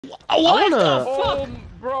What the fuck? Oh,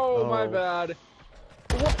 bro, my bad.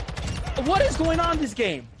 What is going on in this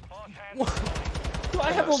game? Do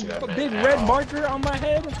I have a big red marker on my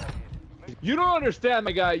head? You don't understand,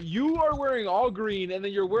 my guy. You are wearing all green, and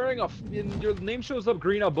then you're wearing and your name shows up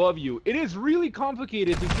green above you. It is really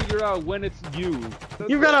complicated to figure out when it's you.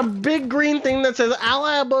 You've got a big green thing that says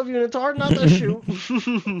ally above you, and it's hard not to shoot.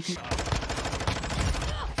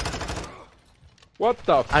 What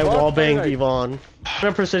the fuck? I wallbanged Yvonne. I'm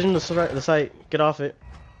gonna precision the site. Get off it.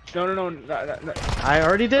 No. I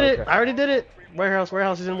already did it. I already did it. Warehouse.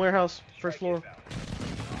 He's in warehouse. First floor.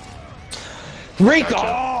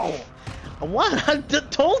 Rico! What? I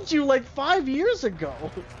told you like 5 years ago.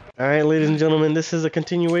 Alright, ladies and gentlemen, this is a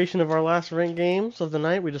continuation of our last ranked games of the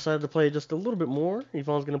night. We decided to play just a little bit more.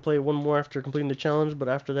 Yvonne's going to play one more after completing the challenge, but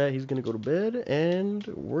after that he's going to go to bed, and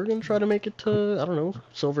we're going to try to make it to, I don't know,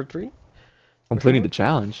 Silver 3? Completing the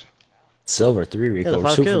challenge. Silver 3, Rico. Yeah,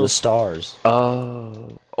 5 Shoot for the kills. stars.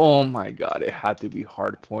 Oh my god, it had to be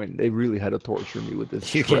hard point. They really had to torture me with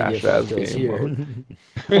this You can't trash get ass 5 kills game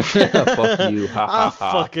here. Fuck you, ha I ha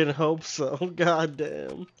ha. fucking hope so. God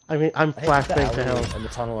damn. I mean, I'm flashbang to hell. And the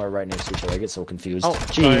tunnel are right next to each other. I get so confused. Oh,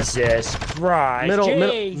 Jesus Christ.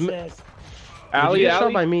 Jesus. Did you get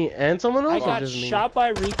shot by me and someone else? I got or just me? shot by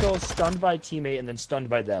Rico, stunned by teammate, and then stunned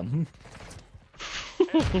by them.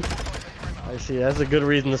 I see. That's a good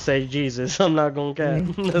reason to say Jesus. I'm not gonna cap.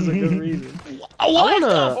 That's a good reason. What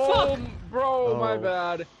the Oh, fuck? bro, my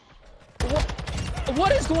bad.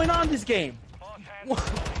 What is going on in this game? Do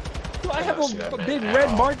I have a big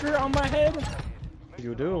red marker on my head?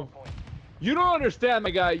 You do. You don't understand, my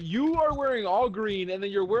guy. You are wearing all green, and then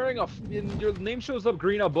you're wearing and your name shows up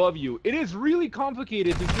green above you. It is really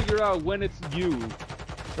complicated to figure out when it's you.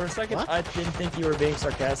 For a second, What? I didn't think you were being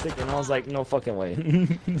sarcastic, and I was like, no fucking way.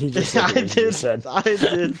 You just I said what you said.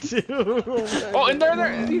 did too. Oh, and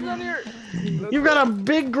there, he's on here. You've got a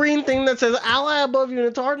big green thing that says ally above you, and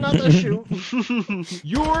it's hard not to shoot.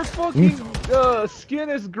 Your fucking skin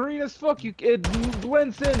is green as fuck. It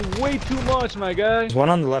blends in way too much, my guy. There's one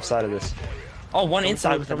on the left side of this. Oh, one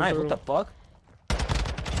inside with a coming knife. through. What the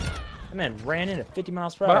fuck? That man ran in at 50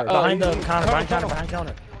 miles per hour. But, Behind the he's- counter, behind tunnel.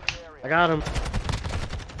 counter. I got him.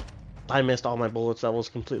 I missed all my bullets. That was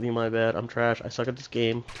completely my bad. I'm trash. I suck at this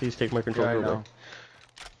game. Please take my controller away. know.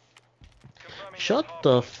 Shut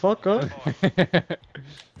the fuck up.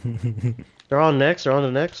 They're on next. They're on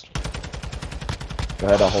the next. Go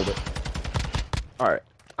ahead, I'll hold it. Alright.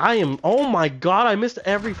 I am. Oh my god! I missed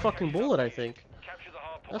every fucking bullet. I think.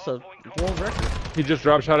 That's a world record. He just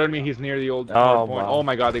drop shot at me. He's near the old Oh, hard point. wow. Oh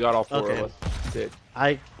my god, they got all 4 Okay. of us. Sick.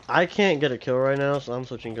 I can't get a kill right now, so I'm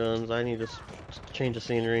switching guns. I need to change the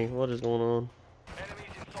scenery. What is going on?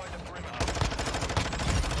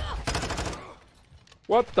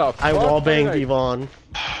 What the fuck? I wallbanged Yvonne.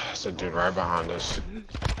 There's a dude right behind us.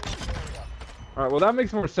 Alright, well that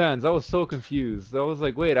makes more sense. I was so confused. I was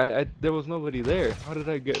like, wait, there was nobody there. How did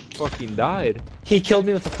I get fucking died? He killed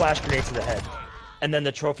me with a flash grenade to the head. And then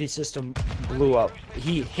the trophy system blew up.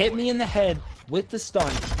 He hit me in the head with the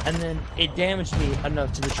stun, and then it damaged me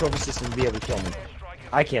enough to the trophy system to be able to kill me.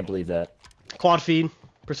 I can't believe that. Quad feed.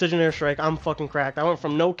 Precision airstrike. I'm fucking cracked. I went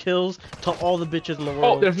from no kills to all the bitches in the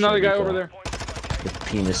world. Oh, there's another guy over there. The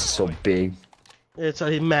penis is so big. It's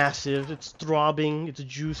massive. It's throbbing. It's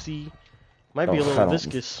juicy. Might be a Oh, I little don't-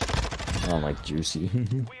 viscous. I don't like juicy.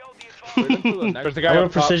 There's a guy I'm gonna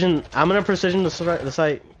up top. precision the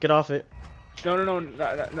site. Get off it. No.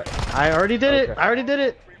 I already did it. Okay. I already did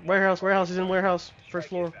it. Warehouse. He's in warehouse. First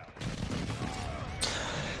floor.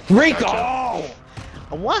 Rico!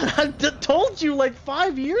 What? I told you like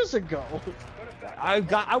 5 years ago. I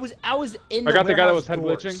was in. I got the guy that was warehouse head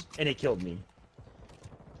doors, glitching. and it killed me.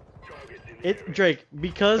 Drake,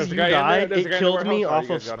 because There's a you guy in there, died, there's a it guy in the killed me warehouse.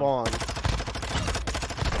 off Oh, of you guys spawn.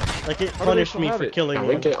 Like it do they punished still me have for it? killing Can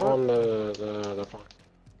we me. get on the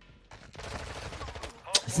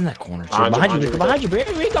It's in that corner. Too. Behind you, Behind you,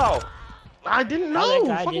 Rico! I didn't How know. that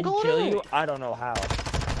guy Fucking didn't call kill it you? out. I don't know how.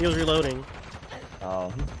 He was reloading.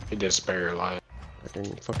 Oh. He did spare your life. I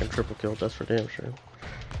didn't fucking triple kill. That's for damn sure.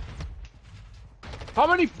 How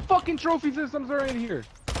many fucking trophy systems are in here?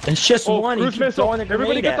 It's just Oh, one. He cruise keeps missile. throwing a grenade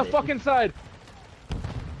Everybody get at the it. fucking side.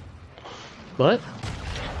 What?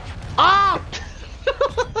 Ah!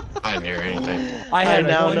 I didn't hear anything. I had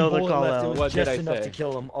now one know the bullet call left. out. It was What did just I enough say? to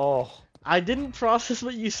kill him. Oh. I didn't process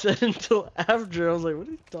what you said until after. I was like, what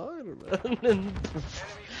are you talking about? And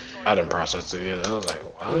I didn't process it either. I was like,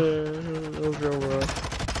 what? that was real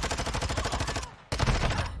rough.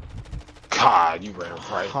 God, you ran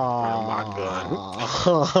right around my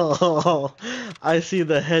gun. I see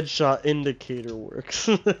the headshot indicator works.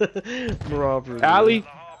 Robbery. Alley.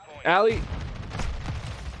 Alley.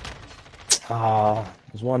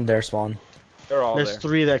 There's one there, Spawn. They're all There's there.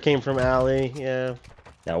 3 that came from Alley. Yeah.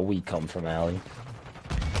 Now we come from Alley.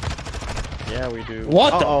 Yeah, we do.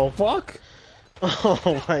 What Uh-oh. the fuck?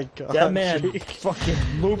 Oh my god. That man Jake. fucking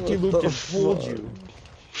looped and fooled you.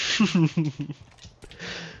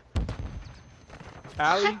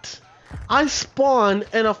 Alley. I spawned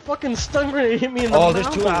and a fucking stun grenade hit me in the Oh, mouth. there's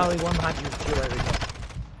 2 Alley, 1 behind you. 2 Alley.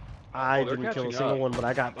 I Oh, they're didn't kill a catching single up. one, but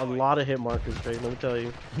I got a lot of hit markers, Jake, let me tell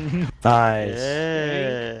you. Nice.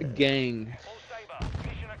 Yeah. Gang.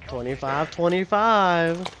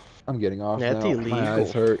 25-25. I'm getting off That's now. illegal. My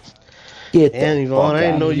eyes hurt. Get Damn, the Yvonne, fuck I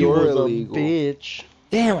didn't out know of you here. was illegal. a bitch.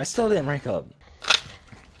 Damn, I still didn't rank up.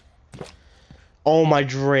 Oh my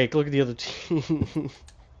Drake, look at the other team.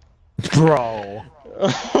 Bro.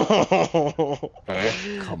 Alright.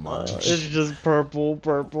 Come on. It's just purple.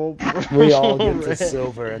 We all get the red.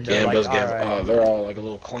 silver and they're Gambas like, get, alright. they're all like a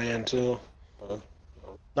little clan too.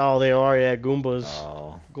 Oh, they are, yeah, Goombas.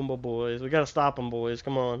 Oh. Goomba boys. We gotta stop them, boys.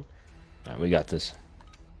 Come on. Alright, we got this.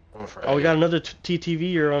 Oh, we got another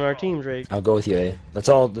TTVer on our team, Drake. I'll go with you, A. Let's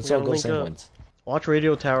all gotta go link same up. wins. Watch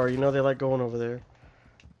radio tower. You know they like going over there.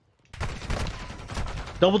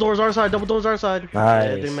 Double doors our side. Double doors our side. Yeah, it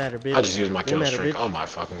Nice. didn't matter, bitch. I just used my kill Didn't matter, streak. bitch. Oh my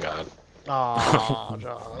fucking god. Aw,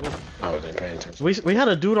 John. I wasn't paying attention. We had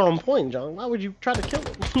a dude on point, John. Why would you try to kill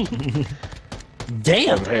him?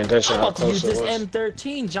 Damn! I'm paying attention I'm how about to use close it this was.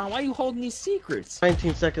 M13, John. Why are you holding these secrets?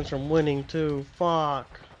 19 seconds from winning, too.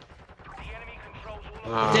 Fuck.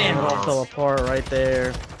 Damn, It all fell apart right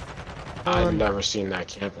there. I've never seen that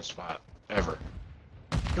camping spot ever.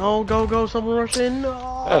 Go, go, go. Someone rush in.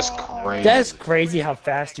 No. That's crazy. That's crazy how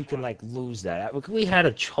fast you can like lose that. We had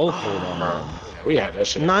a chokehold on Bro, that. we had that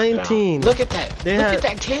shit. 19. down. Look at that. They Look had- at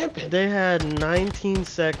that camping. They had 19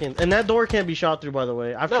 seconds. And that door can't be shot through, by the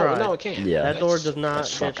way. I've No, tried. no, it can't. Yeah. That door does not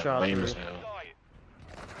That's get fucking shot lame through. as hell.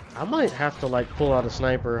 I might have to, like, pull out a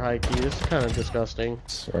sniper high key. This is kind of disgusting.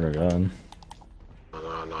 Swear to God.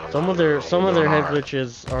 No, Some of their head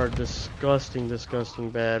glitches. glitches are disgusting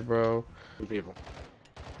bad, bro. People.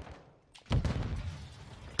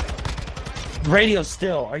 Radio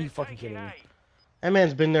still. Are you fucking kidding me? That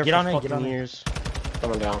man's been there Get for on in, get fucking on in. years.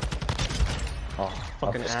 Coming down. Oh,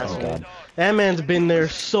 Fucking oh, asshole. God. That man's been there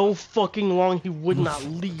so fucking long he would not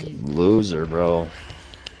leave. Loser, bro.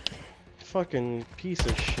 Fucking piece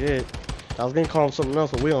of shit. I was gonna call him something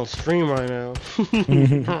else, but we on stream right now.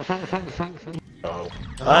 Oh.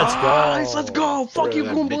 Let's go. Nice, let's go. Fuck you,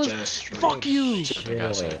 That Goombas. bitch-ass streak. Fuck you. Shit, I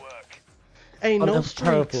gotta say. Ain't On no the streaks.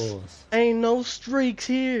 purples. Ain't no streaks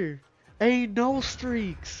here. Ain't no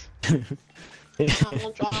streaks. Huh?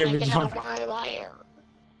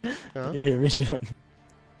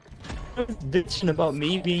 Bitching about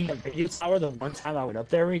me being a radio tower the one time I went up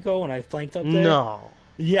there, Rico, when I flanked up there? No.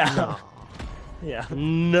 Yeah. No. Yeah.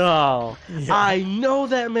 No. Yeah. I know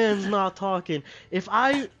that man's not talking. If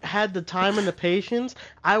I had the time and the patience,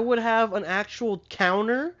 I would have an actual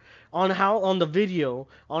counter on the video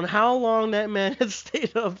on how long that man had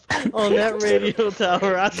stayed up on that radio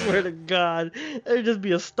tower. I swear to God, there'd just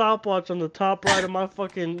be a stopwatch on the top right of my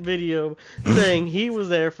fucking video saying he was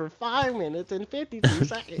there for 5 minutes and 52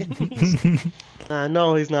 seconds. I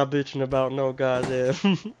know he's not bitching about no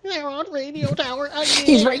goddamn. They're on radio tower again.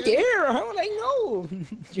 He's right there. How would I know?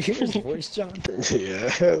 Did you hear his voice, John?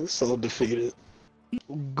 Yeah, so defeated.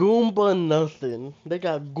 Goomba nothing. They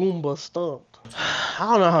got Goomba stumped. I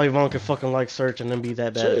don't know how Yvonne could fucking like search and then be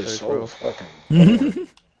that bad Shit at is search, so bro. fucking boring.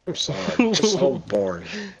 I'm sorry. It's so boring.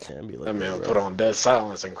 Can't be like That man bro. put on dead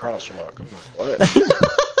silence and crosswalk. I'm like,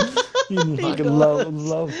 what? You fucking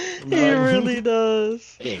love. He really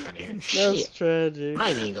does. He ain't finna hear That's shit. tragic. I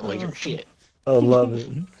ain't even gonna hear shit. I love it.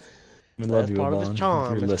 I love That's you, part of his Yvonne, if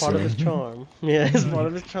charm. you're It's part of his listening. charm. Yeah, it's part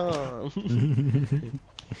of his charm.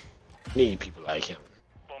 Need people like him.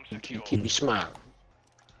 Keep me smiling.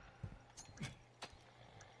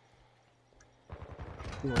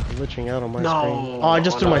 You are glitching out on my No. screen. Oh, I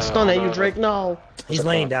just threw my stun at you, Drake. No. He's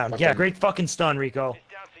laying down. Yeah, great fucking stun, Rico.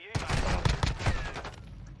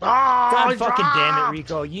 Ah, God fucking damn it,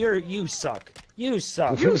 Rico. You suck. You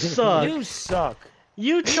suck. You suck. You suck.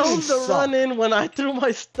 You chose to suck. run in when I threw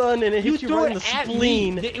my stun and it hit you threw right in it the at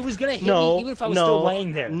spleen. me. It was gonna hit No, me even if I was no, still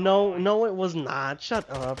laying there. No, it was not. Shut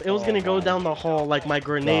up. It was Oh gonna go my down the hall like my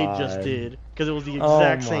grenade just God. did, because it was the Oh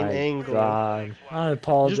exact same my angle. God. I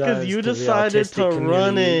apologize. Just 'cause you to the decided autistic to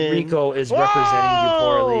run community. in. Rico is representing you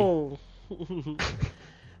poorly. Whoa!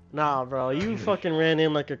 Nah, bro, you fucking ran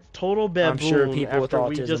in like a total baboon I'm sure people with after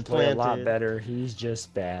we autism just play planted. a lot better. He's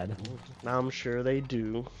just bad. I'm sure they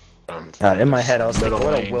do. God, in my head, I was like, Middle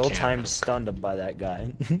what a lane well-timed camping. stun by that guy.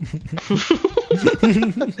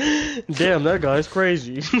 Damn, that guy's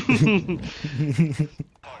crazy.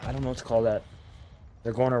 I don't know what to call that.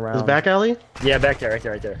 They're going around. Is back alley? Yeah, back there, right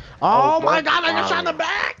there, right there. Oh, Oh, my what? god, I got shot in the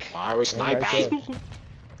back! Why are we Yeah, right sniping? there.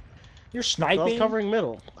 You're I sniping? was covering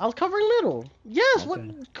middle. I was covering middle. Yes, what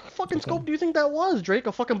Okay. fucking Okay. scope do you think that was, Drake?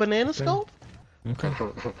 A fucking banana scope? Okay.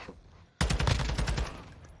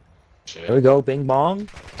 Shit. There we go, bing bong.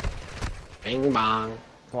 Bing bong.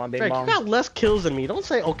 Come on, bing Drake, you bong. got less kills than me. Don't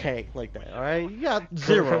say okay like that, alright? You got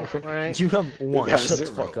 0, alright? You have one. got Shut the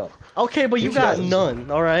 0. fuck up. Okay, but you got none,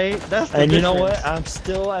 alright? That's the And you know difference. what? I'm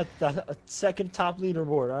still at the second top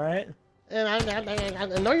leaderboard, alright?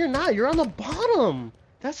 And no, you're not. You're on the bottom.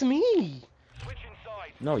 That's me.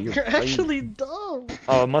 No, you're You're actually dumb.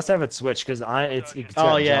 Oh, it must have it switched because it's Oh,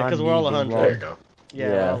 got yeah, John 'cause we're all Lee, Bing 100. There you Bong. go. Yeah,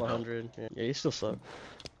 Yeah. we're all 100. Yeah, you still suck.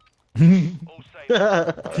 You're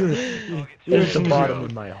at the bottom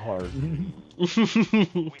of my heart.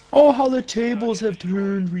 Oh, how the tables have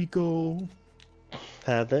turned, Rico.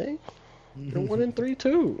 Had they? They're 1 and 3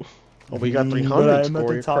 too. Oh, we got But 300 I'm at score.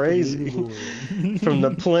 the You're top of the crazy. leaderboard. From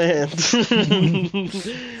the plant.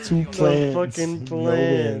 2 plants. fucking no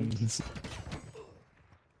plants. wins.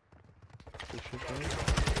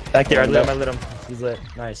 Back there, I lit him. He's lit.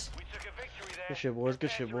 Nice. Good shit, boys.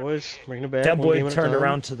 Good shit, boys. Bringing it back. That one boy game at a turned time.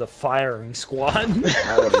 around to the firing squad.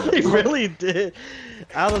 He really did.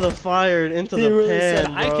 Out of the fire and into He the really pan,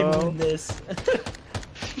 said, I can bro. win this.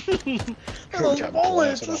 Those Got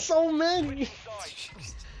bullets, blasted there's up. so many.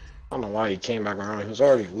 I don't know why he came back around. He was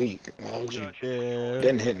already weak. Why would you? Yeah.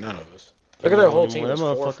 Didn't hit none of us. Look at that whole team. That It's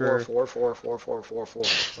 4, 4, motherfucker- 4, 4, 4, 4, 4, 4.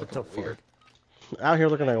 What the fuck? Out here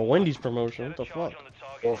looking like a Wendy's promotion. What the fuck?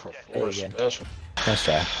 4 for 4 There you go. special. Nice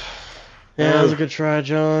try. Yeah, that was a good try,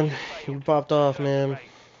 John. You popped off, man.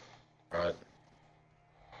 Right.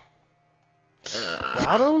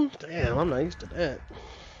 Got him? Damn, I'm not used to that.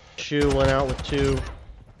 Shoe went out with 2.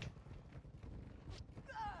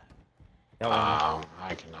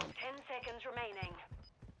 I cannot. 10 seconds remaining.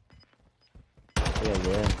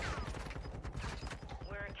 Yeah.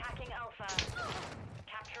 We're attacking Alpha.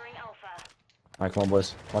 Capturing Alpha. Alright, come on,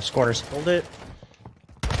 boys. Watch the corners. Hold it.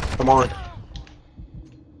 Come on.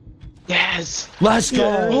 Yes. Let's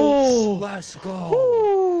go! Oh. Let's go!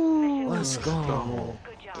 Ooh. Let's go!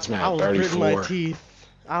 Good job. This I man was gritting my 34. teeth.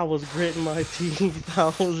 I was gritting my teeth. I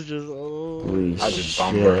was just, oh. Holy I just shit.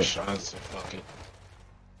 bum rush shots. Fuck it.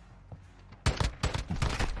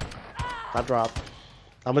 I dropped.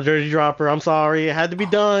 I'm a dirty dropper. I'm sorry. It had to be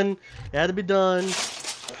done. It had to be done.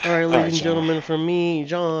 Alright, ladies and John. gentlemen, from me,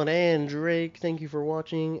 John, and Drake, thank you for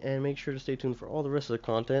watching, and make sure to stay tuned for all the rest of the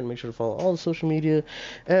content. Make sure to follow all the social media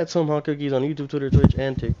at Some Hot Cookies on YouTube, Twitter, Twitch,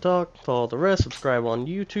 and TikTok. Follow the rest. Subscribe on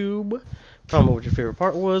YouTube. Comment what your favorite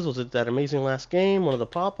part was. Was it that amazing last game? One of the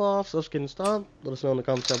pop-offs? Us getting stopped? Let us know in the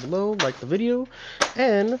comments down below. Like the video.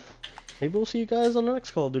 And maybe we'll see you guys on the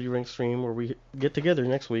next Call of Duty Rank stream where we get together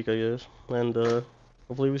next week, I guess. And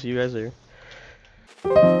hopefully we see you guys there.